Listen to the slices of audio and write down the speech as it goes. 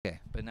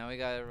now we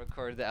gotta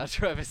record the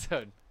outro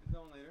episode. Is that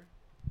one later?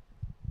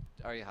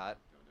 Are you hot?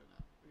 Don't do it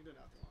now. We can do it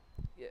now if you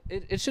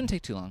want. Yeah, it shouldn't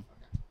take too long.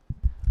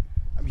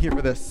 I'm here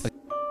for this.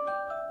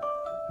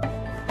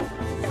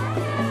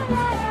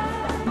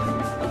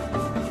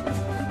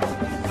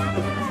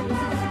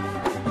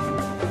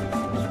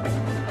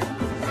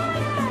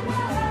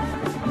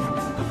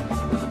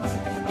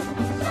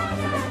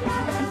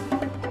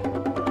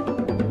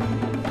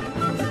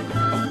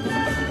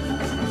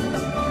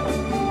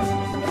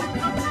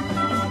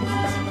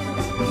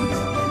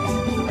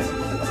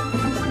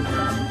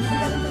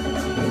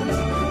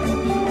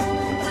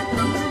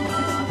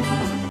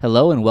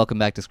 Hello and welcome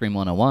back to Scream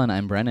 101.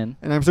 I'm Brennan.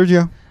 And I'm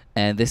Sergio.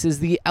 And this is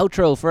the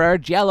outro for our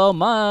Giallo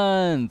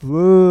month.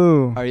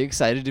 Woo. Are you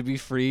excited to be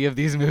free of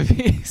these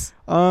movies?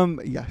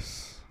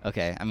 Yes.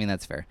 Okay, I mean,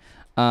 that's fair.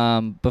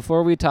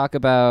 Before we talk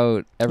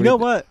about You know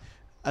what?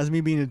 As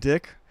me being a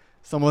dick,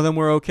 some of them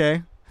were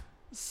okay.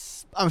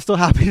 I'm still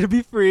happy to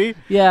be free.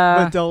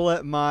 Yeah. But don't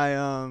let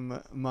my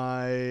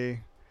my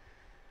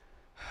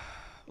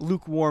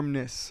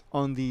lukewarmness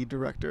on the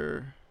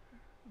director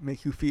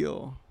make you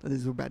feel that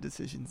these were bad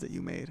decisions that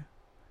you made,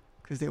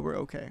 because they were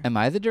okay. Am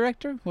I the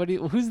director?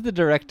 Who's the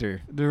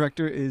director? The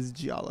director is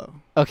Giallo.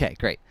 Okay,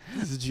 great.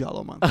 This is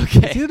Giallo month.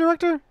 Okay. Is he the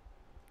director?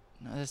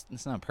 No,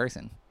 that's not a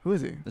person. Who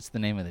is he? That's the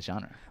name of the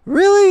genre.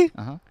 Really?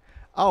 Uh-huh.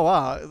 Oh,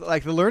 wow.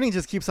 Like, the learning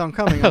just keeps on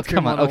coming. Oh,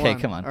 come on. Okay,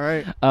 come on. All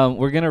right.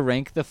 We're going to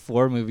rank the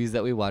 4 movies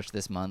that we watched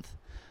this month.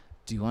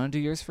 Do you want to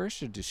do yours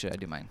first, or should I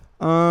do mine?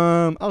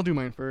 I'll do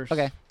mine first.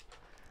 Okay.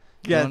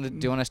 Yeah. Do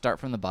you want to start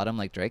from the bottom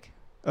like Drake?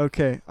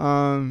 Okay.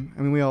 I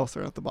mean, we all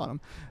start at the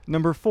bottom.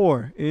 Number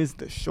 4 is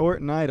The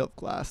Short Night of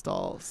Glass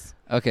Dolls.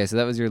 Okay, so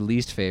that was your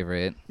least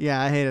favorite. Yeah,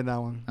 I hated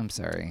that one. I'm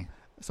sorry.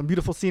 Some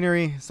beautiful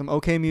scenery, some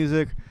okay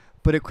music,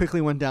 but it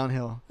quickly went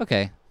downhill.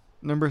 Okay.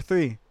 Number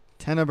 3,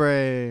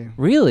 Tenebrae.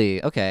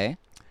 Really? Okay.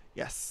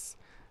 Yes.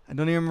 I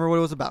don't even remember what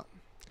it was about.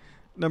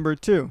 Number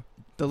 2,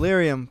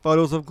 Delirium,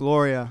 Photos of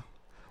Gloria.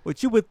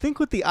 Which you would think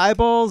with the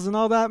eyeballs and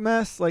all that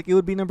mess, like it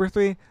would be number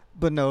 3,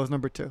 but no, it was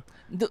number 2.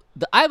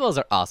 The eyeballs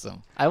are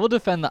awesome. I will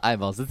defend the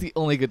eyeballs. That's the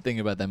only good thing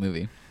about that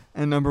movie.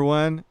 And number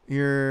 1,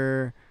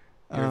 Your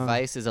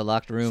vice is a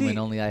locked room see, and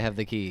only I have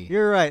the key.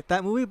 You're right,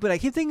 that movie, but I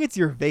keep thinking it's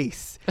your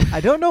vase. I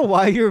don't know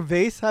why your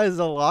vase has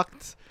a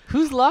locked...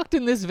 Who's locked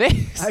in this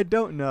vase? I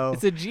don't know.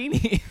 It's a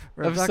genie of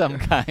Rebecca. some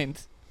kind.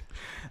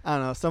 I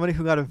don't know, somebody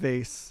who got a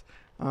vase.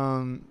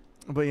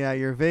 But yeah,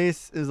 your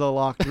vase is a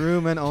locked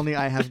room and only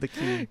I have the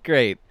key.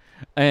 Great.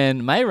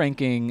 And my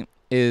ranking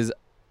is,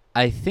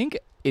 I think,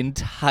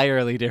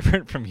 entirely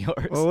different from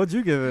yours. Well, what'd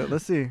you give it?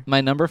 Let's see. My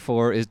number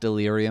 4 is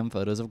Delirium,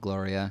 Photos of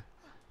Gloria.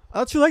 I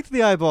thought you liked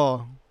the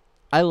eyeball.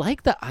 I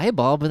like the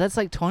eyeball, but that's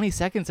like 20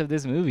 seconds of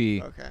this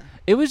movie. Okay.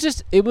 It was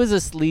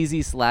a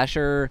sleazy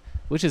slasher,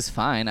 which is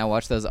fine. I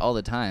watch those all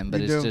the time,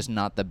 but it's just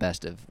not the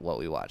best of what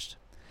we watched.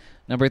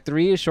 Number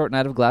 3 is Short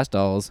Night of Glass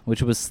Dolls,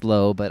 which was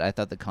slow, but I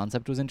thought the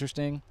concept was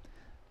interesting.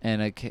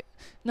 And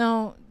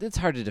no, it's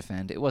hard to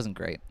defend. It wasn't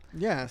great.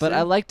 Yeah. But see?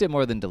 I liked it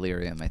more than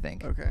Delirium, I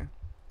think. Okay.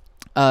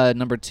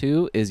 Number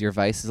 2 is Your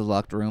Vice is a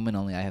Locked Room and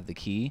Only I Have the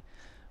Key,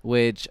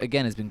 which,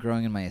 again, has been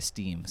growing in my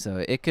esteem.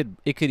 So it could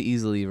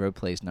easily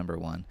replace number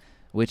 1,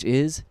 which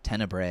is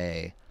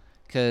Tenebrae.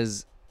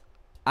 Because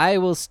I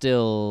will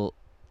still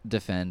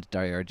defend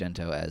Dario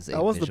Argento as a visual artist.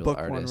 That was the book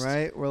one,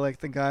 right? Where, like,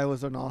 the guy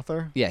was an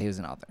author? Yeah, he was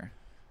an author.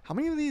 How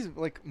many of these,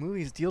 like,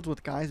 movies deal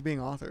with guys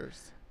being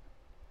authors?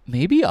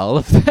 Maybe all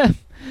of them.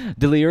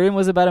 Delirium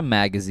was about a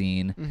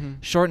magazine. Mm-hmm.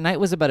 Short Night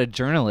was about a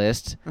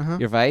journalist. Uh-huh.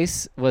 Your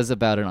Vice was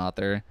about an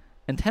author.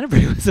 And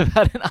Tenebrae was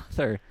about an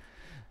author.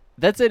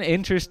 That's an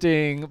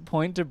interesting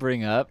point to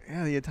bring up.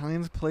 Yeah, the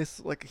Italians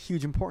place, like, a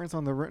huge importance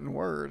on the written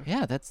word.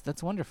 Yeah,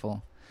 that's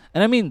wonderful.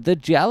 And I mean, the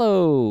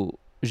Giallo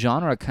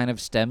genre kind of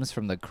stems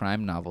from the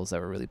crime novels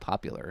that were really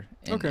popular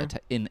in,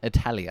 in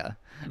Italia,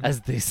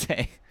 as they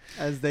say.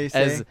 As they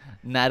say. As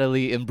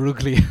Natalie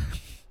Imbruglia.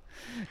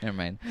 Never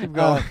mind. Keep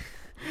going.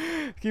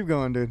 Keep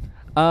going, dude.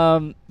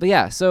 But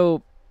yeah,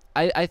 so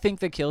I think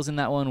the kills in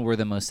that one were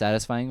the most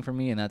satisfying for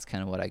me, and that's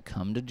kind of what I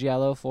come to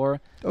Giallo for.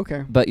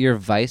 Okay. But Your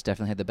Vice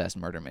definitely had the best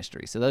murder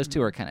mystery, so those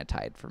two are kind of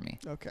tied for me.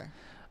 Okay.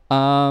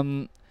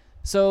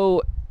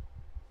 So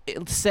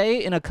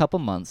say in a couple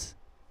months,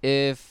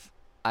 if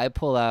I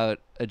pull out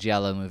a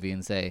Giallo movie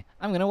and say,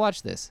 I'm gonna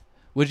watch this,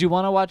 would you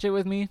want to watch it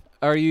with me?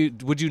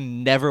 Would you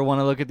never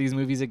want to look at these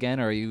movies again,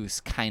 or are you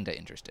kind of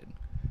interested?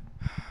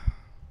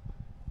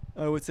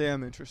 I would say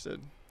I'm interested.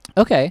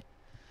 Okay.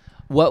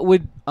 What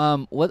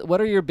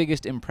are your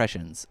biggest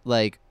impressions?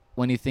 Like,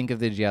 when you think of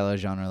the Giallo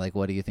genre, like,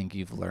 what do you think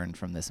you've learned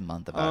from this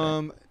month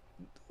about it?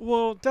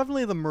 Well,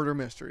 definitely the murder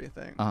mystery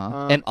thing.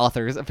 And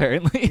authors,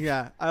 apparently.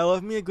 Yeah, I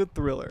love me a good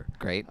thriller.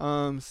 Great.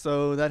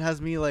 So that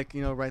has me, like,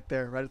 right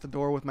there, right at the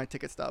door with my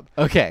ticket stub.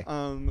 Okay.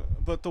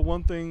 But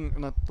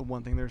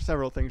there's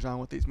several things wrong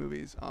with these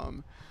movies.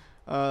 Some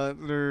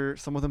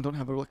of them don't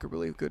have a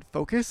really good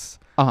focus.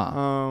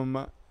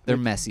 They're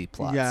messy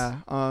plots. Yeah.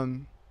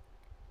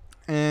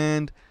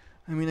 And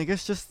I mean, I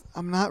guess just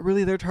I'm not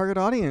really their target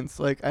audience.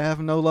 Like, I have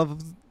no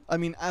love I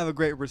mean, I have a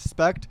great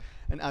respect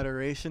and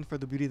adoration for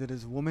the beauty that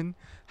is woman.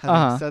 Having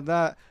Uh-huh. said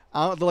that,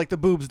 like the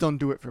boobs don't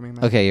do it for me,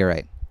 man. Okay, you're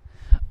right.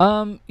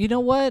 You know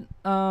what?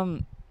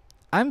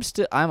 I'm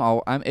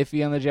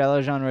iffy on the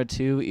giallo genre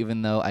too,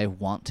 even though I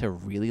want to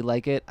really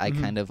like it. I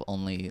Mhm. kind of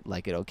only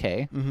like it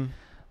okay. Mm-hmm.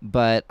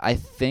 But I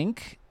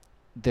think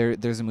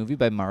there's a movie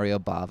by Mario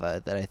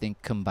Bava that I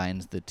think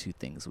combines the two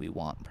things we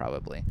want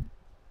probably.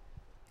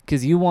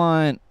 Cuz you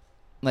want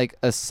like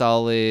a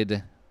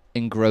solid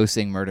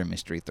engrossing murder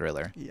mystery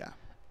thriller, Yeah.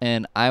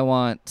 and I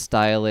want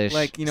stylish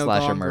Like, slasher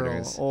Gone Girl,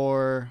 murders.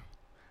 or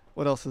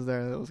what else is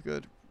there that was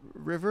good?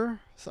 River?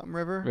 Something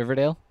River?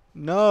 Riverdale?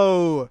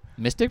 No.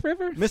 Mystic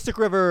River? Mystic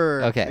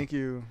River. Okay. Thank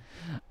you.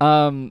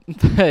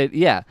 But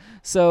yeah.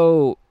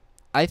 So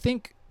I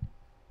think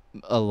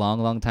a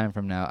long time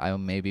from now, I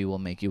maybe will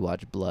make you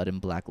watch Blood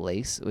and Black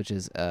Lace, which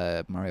is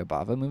a Mario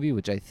Bava movie,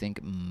 which I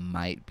think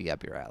might be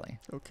up your alley.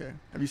 Okay.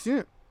 Have you seen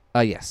it?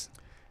 Yes.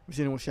 Have you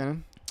seen it with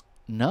Shannon?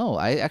 No,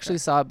 I actually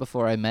saw it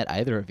before I met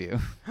either of you.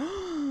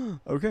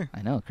 Okay.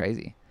 I know,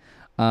 crazy.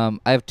 I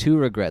have 2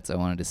 regrets I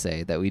wanted to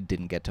say that we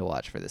didn't get to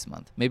watch for this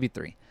month. Maybe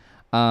 3.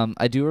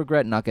 I do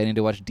regret not getting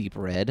to watch Deep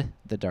Red,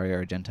 the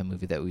Dario Argento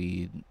movie that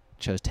we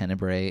chose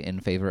Tenebrae in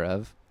favor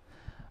of.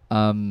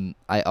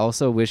 I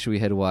also wish we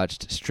had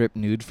watched Strip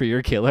Nude for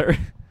Your Killer.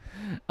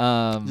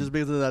 Just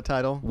because of that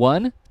title.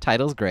 1,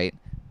 title's great.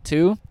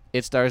 2,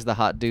 it stars the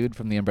hot dude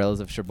from The Umbrellas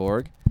of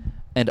Cherbourg.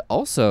 And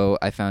also,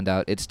 I found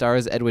out it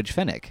stars Edwidge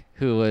Fenwick,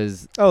 who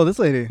was Oh, this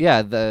lady.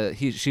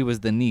 she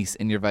was the niece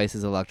in Your Vice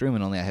Is a Locked Room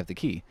and Only I Have the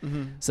Key.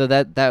 Mm-hmm. So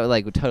that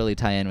like would totally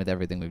tie in with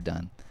everything we've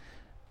done.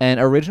 And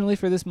originally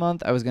for this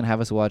month, I was gonna have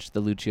us watch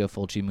the Lucio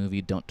Fulci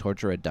movie Don't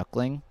Torture a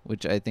Duckling,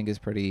 which I think is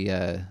pretty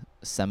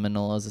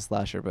seminal as a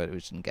slasher, but we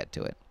didn't get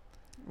to it.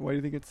 Why do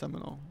you think it's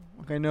seminal?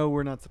 Like, I know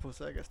we're not supposed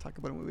to, I guess, talk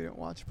about a movie we didn't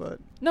watch, but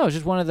No, it's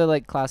just one of the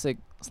like classic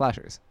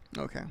slashers.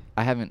 okay.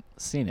 I haven't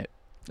seen it,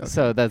 Okay.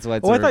 so that's why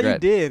it's Oh, a I thought you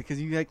regret. did, because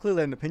you had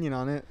clearly had an opinion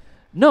on it.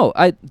 No,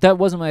 that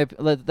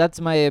wasn't that's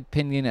my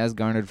opinion as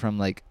garnered from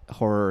like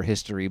horror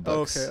history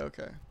books.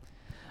 Okay.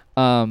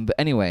 But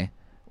anyway,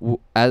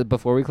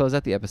 before we close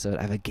out the episode,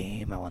 I have a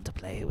game I want to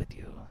play with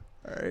you.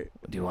 All right.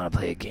 Do you want to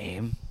play a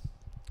game?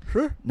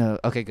 Sure. No.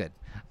 Okay, good.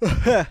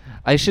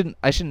 I should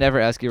never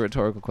ask you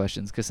rhetorical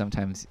questions because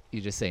sometimes you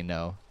just say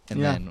no, and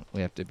Yeah. then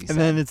we have to be. And sad.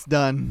 then it's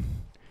done.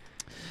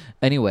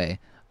 Anyway,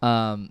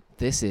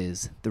 this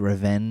is the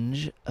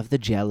Revenge of the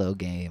Jello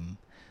game.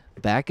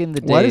 Back in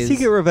the days. Why does he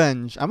get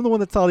revenge? I'm the one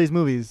that saw these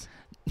movies.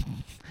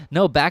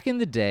 No, back in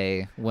the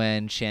day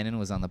when Shannon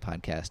was on the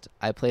podcast,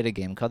 I played a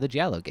game called the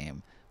Jello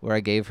game, where I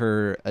gave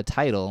her a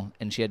title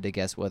and she had to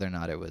guess whether or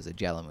not it was a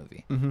Jello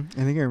movie. Mm-hmm.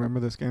 I think I remember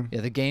this game.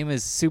 Yeah, the game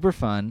is super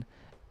fun,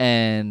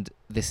 and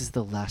this is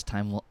the last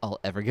time I'll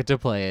ever get to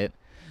play it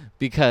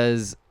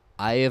because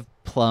I have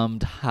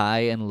plumbed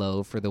high and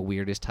low for the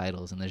weirdest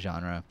titles in the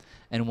genre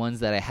and ones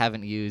that I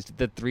haven't used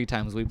the 3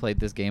 times we played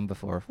this game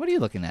before. What are you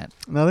looking at?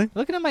 Nothing?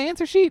 Looking at my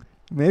answer sheet.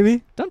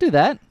 Maybe. Don't do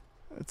that.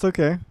 It's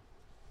okay.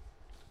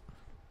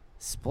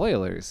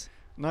 Spoilers.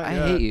 Not I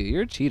yet. hate you.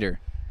 You're a cheater.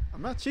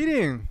 I'm not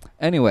cheating.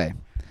 Anyway.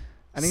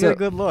 I didn't So- get a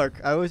good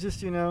look. I was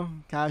just,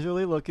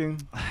 casually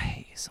looking. I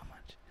hate you so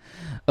much.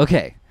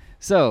 Okay,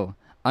 so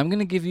I'm going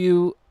to give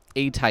you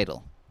a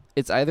title.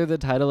 It's either the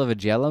title of a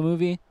Giallo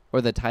movie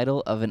or the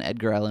title of an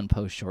Edgar Allan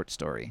Poe short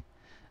story.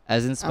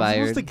 As I'm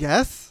inspired. supposed to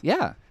guess?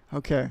 Yeah.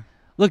 Okay.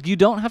 Look, you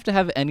don't have to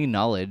have any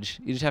knowledge.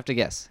 You just have to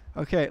guess.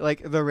 Okay,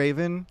 like The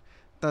Raven,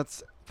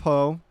 that's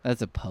Poe.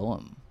 That's a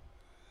poem.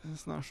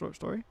 It's not a short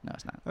story. No,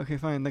 it's not. Okay,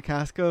 fine. The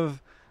Cask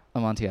of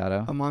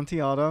Amontillado.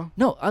 Amontillado.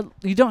 No,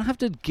 you don't have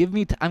to give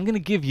me. I'm going to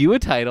give you a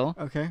title.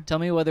 Okay. Tell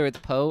me whether it's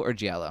Poe or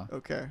Giallo.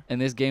 Okay. And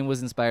this game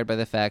was inspired by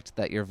the fact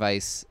that Your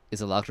Vice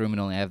Is a Locked Room and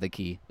Only I Have the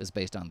Key was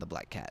based on The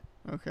Black Cat.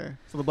 Okay.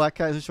 So The Black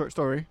Cat is a short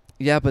story.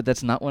 Yeah, but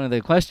that's not one of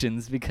the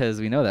questions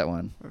because we know that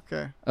one.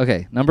 Okay.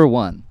 Okay, number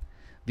 1.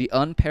 The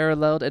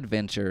unparalleled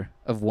adventure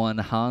of one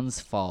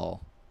Hans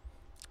Fall.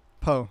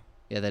 Poe.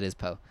 Yeah, that is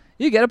Poe.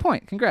 You get a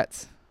point.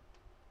 Congrats.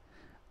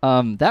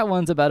 That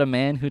one's about a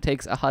man who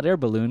takes a hot air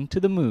balloon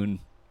to the moon.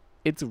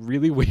 It's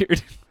really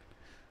weird.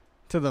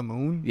 To the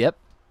moon? Yep.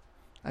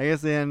 I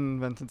guess they hadn't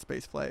invented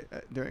spaceflight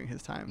during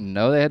his time.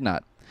 No, they had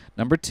not.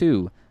 Number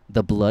 2.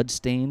 The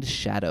Bloodstained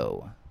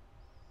Shadow.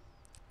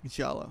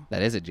 Giallo.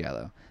 That is a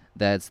Giallo.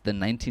 That's the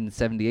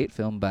 1978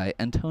 film by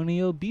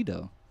Antonio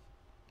Bido.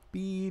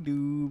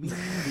 Be-doo,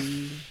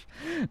 be-doo.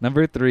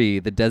 Number 3.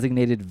 The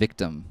Designated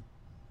Victim.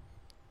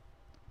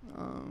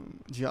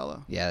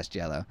 Giallo. Yeah, that's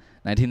Giallo.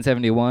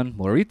 1971,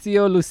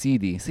 Maurizio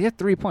Lucidi. So you have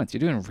 3 points. You're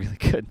doing really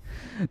good.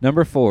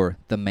 Number 4,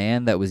 The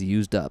Man That Was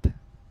Used Up.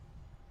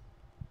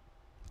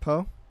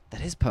 Poe?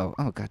 That is Poe.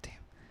 Oh, goddamn.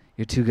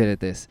 You're too good at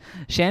this.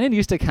 Shannon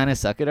used to kind of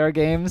suck at our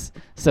games,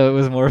 so it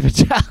was more of a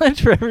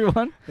challenge for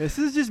everyone. This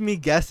is just me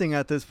guessing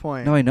at this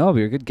point. No, I know, but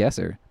you're a good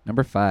guesser.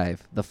 Number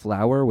 5, The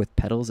Flower with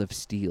Petals of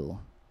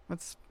Steel.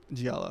 That's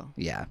Giallo.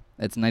 Yeah.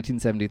 It's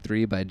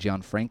 1973 by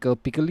Gianfranco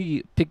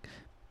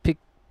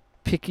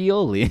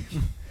Piccioli.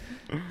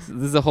 So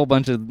there's a whole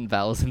bunch of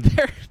vowels in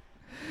there.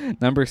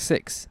 Number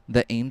 6,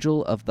 The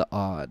Angel of the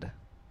Odd.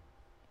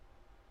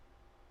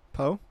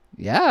 Poe.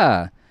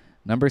 Yeah.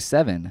 Number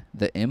 7,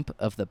 The Imp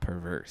of the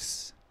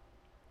Perverse.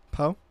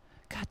 Poe.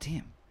 God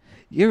damn.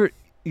 You're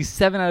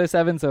 7 out of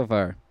 7 so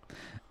far.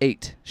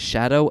 8,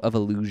 Shadow of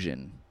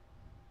Illusion.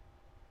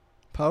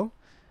 Poe.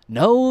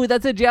 No,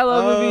 that's a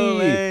Giallo Oh, movie.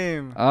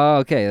 lame. Oh,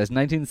 okay. That's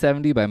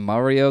 1970 by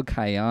Mario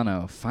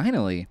Caiano.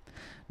 Finally.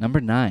 Number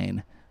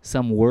 9,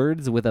 Some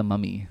Words with a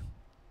Mummy.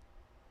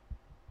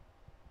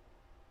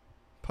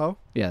 Poe.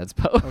 Yeah, that's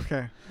Poe.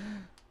 Okay.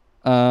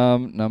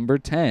 Number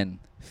 10,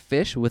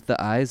 Fish with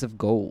the Eyes of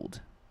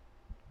Gold.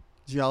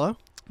 Giallo.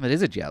 That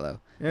is a Giallo.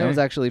 That was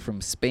actually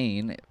from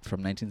Spain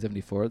from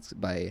 1974. It's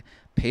by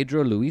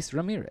Pedro Luis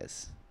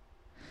Ramirez.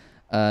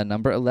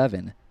 Number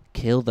 11,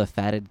 Kill the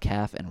Fatted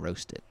Calf and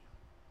Roast It.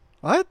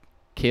 What?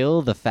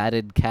 Kill the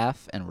Fatted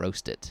Calf and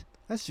Roast It.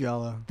 That's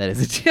Giallo. That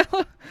is a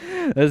Giallo.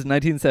 That was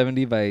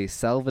 1970 by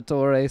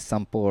Salvatore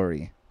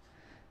Sampori.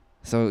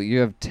 So you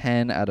have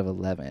 10 out of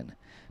 11.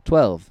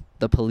 12,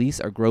 The Police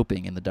Are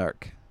Groping in the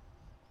Dark.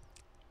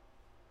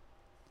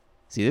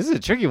 See, this is a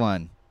tricky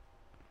one.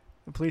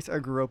 The police are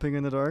groping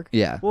in the dark.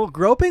 Yeah. Well,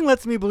 groping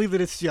lets me believe that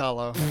it's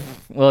Giallo.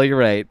 Well, you're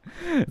right.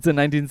 It's a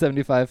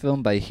 1975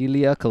 film by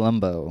Helia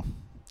Colombo.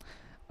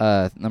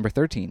 Number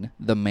 13,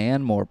 The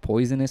Man More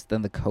Poisonous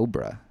Than the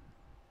Cobra.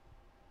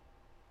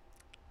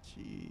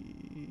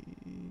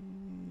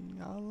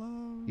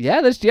 Giallo.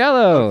 Yeah, that's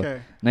Giallo.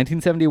 Okay.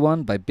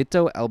 1971 by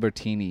Bitto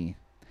Albertini.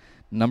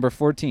 Number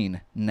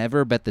 14,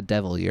 Never Bet the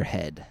Devil Your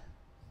Head.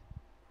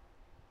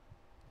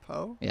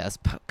 Poe. Yes,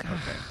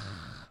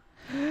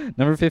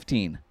 Number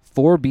 15,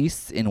 Four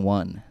Beasts in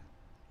One.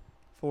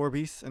 4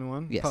 beasts in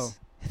one. Yes. Poe.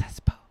 That's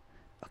Poe.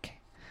 Okay.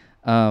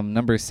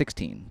 Number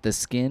 16, The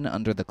Skin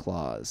Under the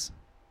Claws.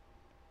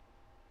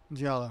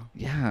 Giallo.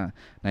 Yeah.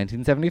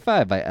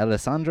 1975 by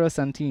Alessandro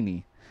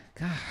Santini.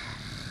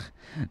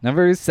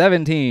 Number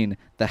 17,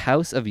 The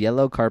House of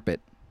Yellow Carpet.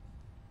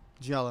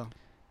 Giallo.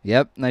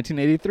 Yep,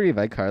 1983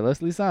 by Carlos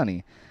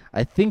Lusani.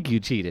 I think you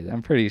cheated.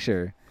 I'm pretty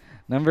sure.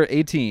 Number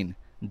 18,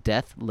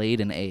 Death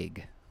Laid an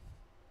Egg.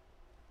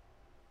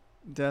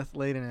 Death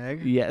Laid an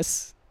Egg.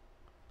 Yes.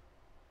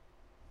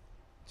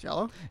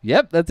 Giallo.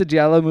 Yep, that's a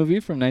Giallo movie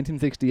from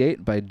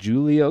 1968 by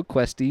Giulio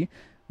Questi,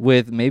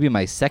 with maybe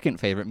my second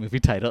favorite movie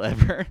title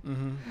ever.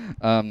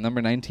 Mm-hmm.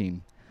 Number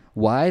 19,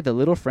 Why the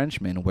Little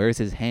Frenchman Wears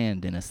His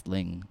Hand in a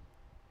Sling.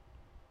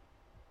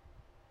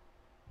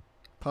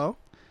 Poe.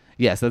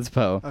 Yes, that's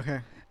Poe.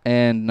 Okay.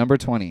 And number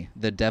 20,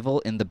 The Devil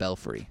in the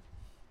Belfry.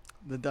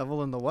 The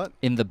devil in the what?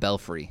 In the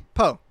Belfry.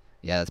 Poe.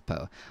 Yeah, that's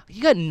Poe.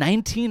 You got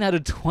 19 out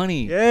of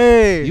 20.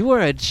 Yay. You are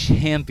a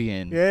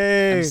champion.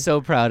 Yay. I'm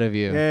so proud of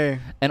you. Yay.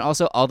 And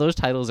also, all those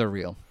titles are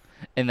real.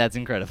 And that's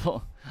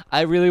incredible.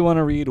 I really want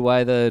to read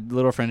Why the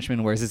Little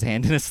Frenchman Wears His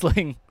Hand in a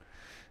Sling.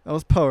 That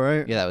was Poe,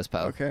 right? Yeah, that was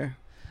Poe. Okay.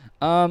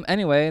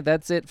 Anyway,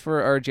 that's it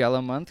for our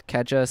Giallo month.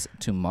 Catch us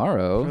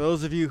tomorrow. For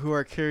those of you who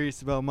are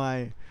curious about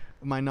my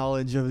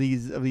knowledge of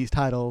these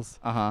titles,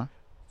 Uh-huh.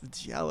 the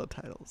Giallo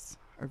titles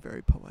are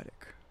very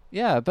poetic.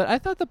 Yeah, but I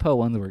thought the Poe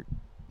ones were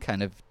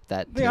kind of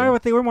that They too. are,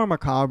 but they were more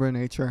macabre in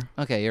nature.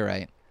 Okay, you're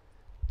right.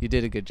 You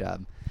did a good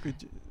job. I'm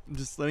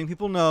just letting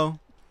people know.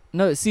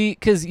 No, see,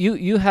 because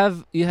you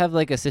have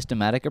like a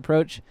systematic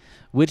approach,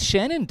 which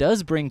Shannon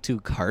does bring to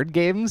card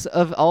games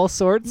of all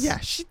sorts. Yeah,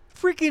 she's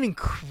freaking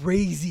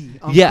crazy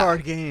on Yeah.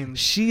 card games.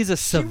 She's a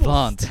She will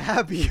savant.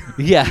 stab you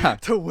Yeah.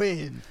 to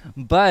win.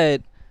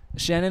 But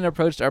Shannon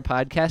approached our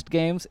podcast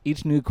games,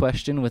 each new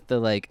question with the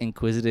like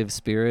inquisitive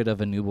spirit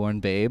of a newborn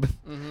babe,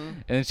 Mm-hmm.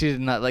 and she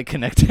did not like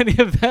connect any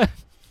of that.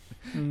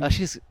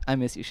 I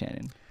miss you,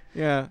 Shannon.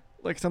 Yeah,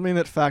 like something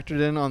that factored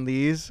in on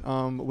these,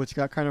 which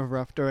got kind of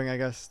rough during, I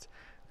guess,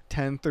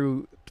 10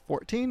 through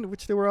 14,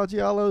 which they were all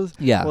Giallos.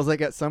 Yeah. Was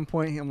like at some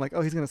point I'm like, oh,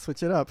 he's gonna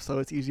switch it up, so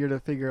it's easier to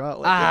figure out.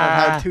 Like if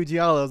I have 2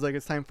 Giallos, like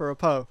it's time for a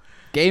Poe.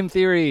 Game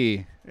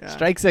theory Yeah.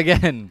 strikes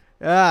again.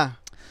 Yeah.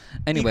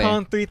 Anyway,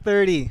 Econ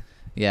 330.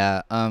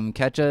 yeah.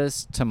 Catch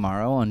us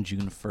tomorrow on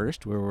June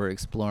 1st, where we're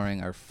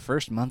exploring our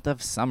first month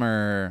of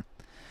summer.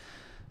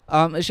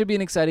 It should be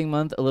an exciting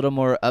month, a little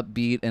more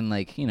upbeat and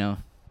like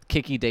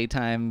kicky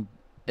daytime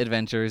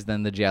adventures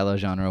than the Giallo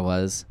genre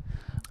was.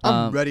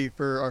 I'm ready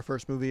for our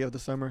first movie of the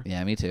summer.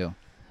 Yeah, me too.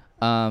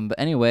 But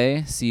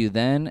anyway, see you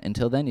then.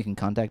 Until then, you can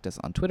contact us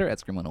on Twitter at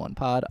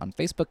Scream101pod, on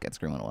Facebook at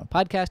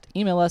Scream101podcast,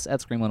 email us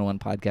at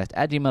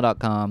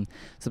Scream101podcast@gmail.com,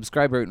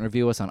 subscribe, rate, and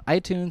review us on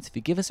iTunes. If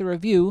you give us a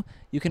review,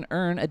 you can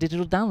earn a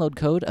digital download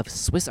code of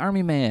Swiss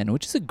Army Man,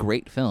 which is a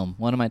great film,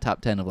 one of my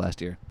top 10 of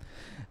last year.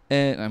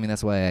 And I mean,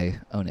 that's why I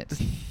own it.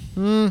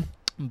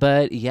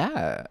 But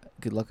yeah,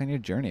 good luck on your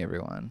journey,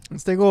 everyone. And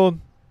stay gold.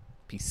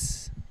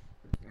 Peace.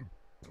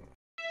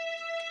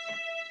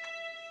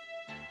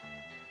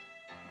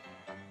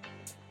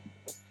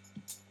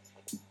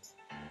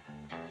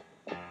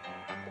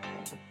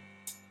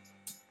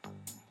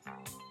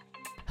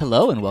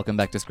 Hello and welcome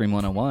back to Scream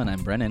 101.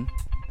 I'm Brennan,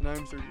 And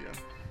I'm Sergio.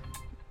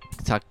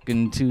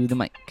 talking to the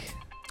mic.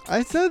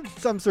 I said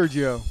I'm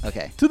Sergio.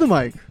 Okay. To the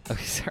mic.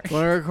 Okay, sorry.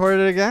 Want to record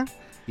it again?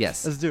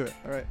 Yes. Let's do it.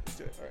 All right, let's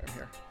do it. All right, I'm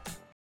here.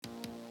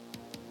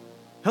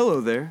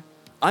 Hello there,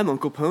 I'm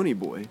Uncle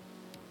Ponyboy.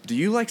 Do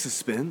you like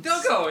suspense?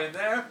 Don't go in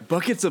there.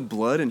 Buckets of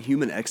blood and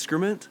human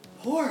excrement?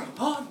 Pour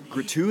upon me.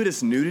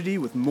 Gratuitous nudity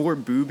with more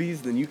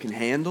boobies than you can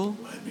handle?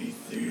 Let me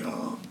see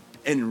 'em.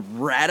 And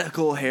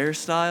radical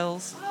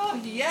hairstyles? Oh,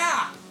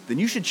 yeah. Then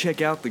you should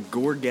check out the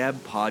Gore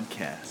Gab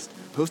podcast,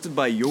 hosted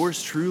by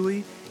yours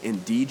truly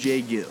and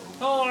DJ Gill.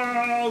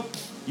 Hello.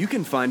 You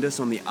can find us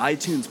on the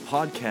iTunes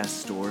podcast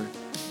store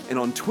and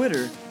on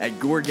Twitter at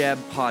GoreGab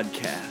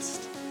Podcast.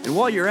 And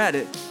while you're at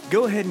it,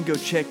 go ahead and go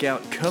check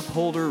out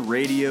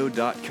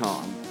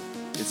cupholderradio.com.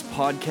 It's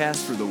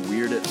podcast for the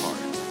weird at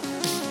heart.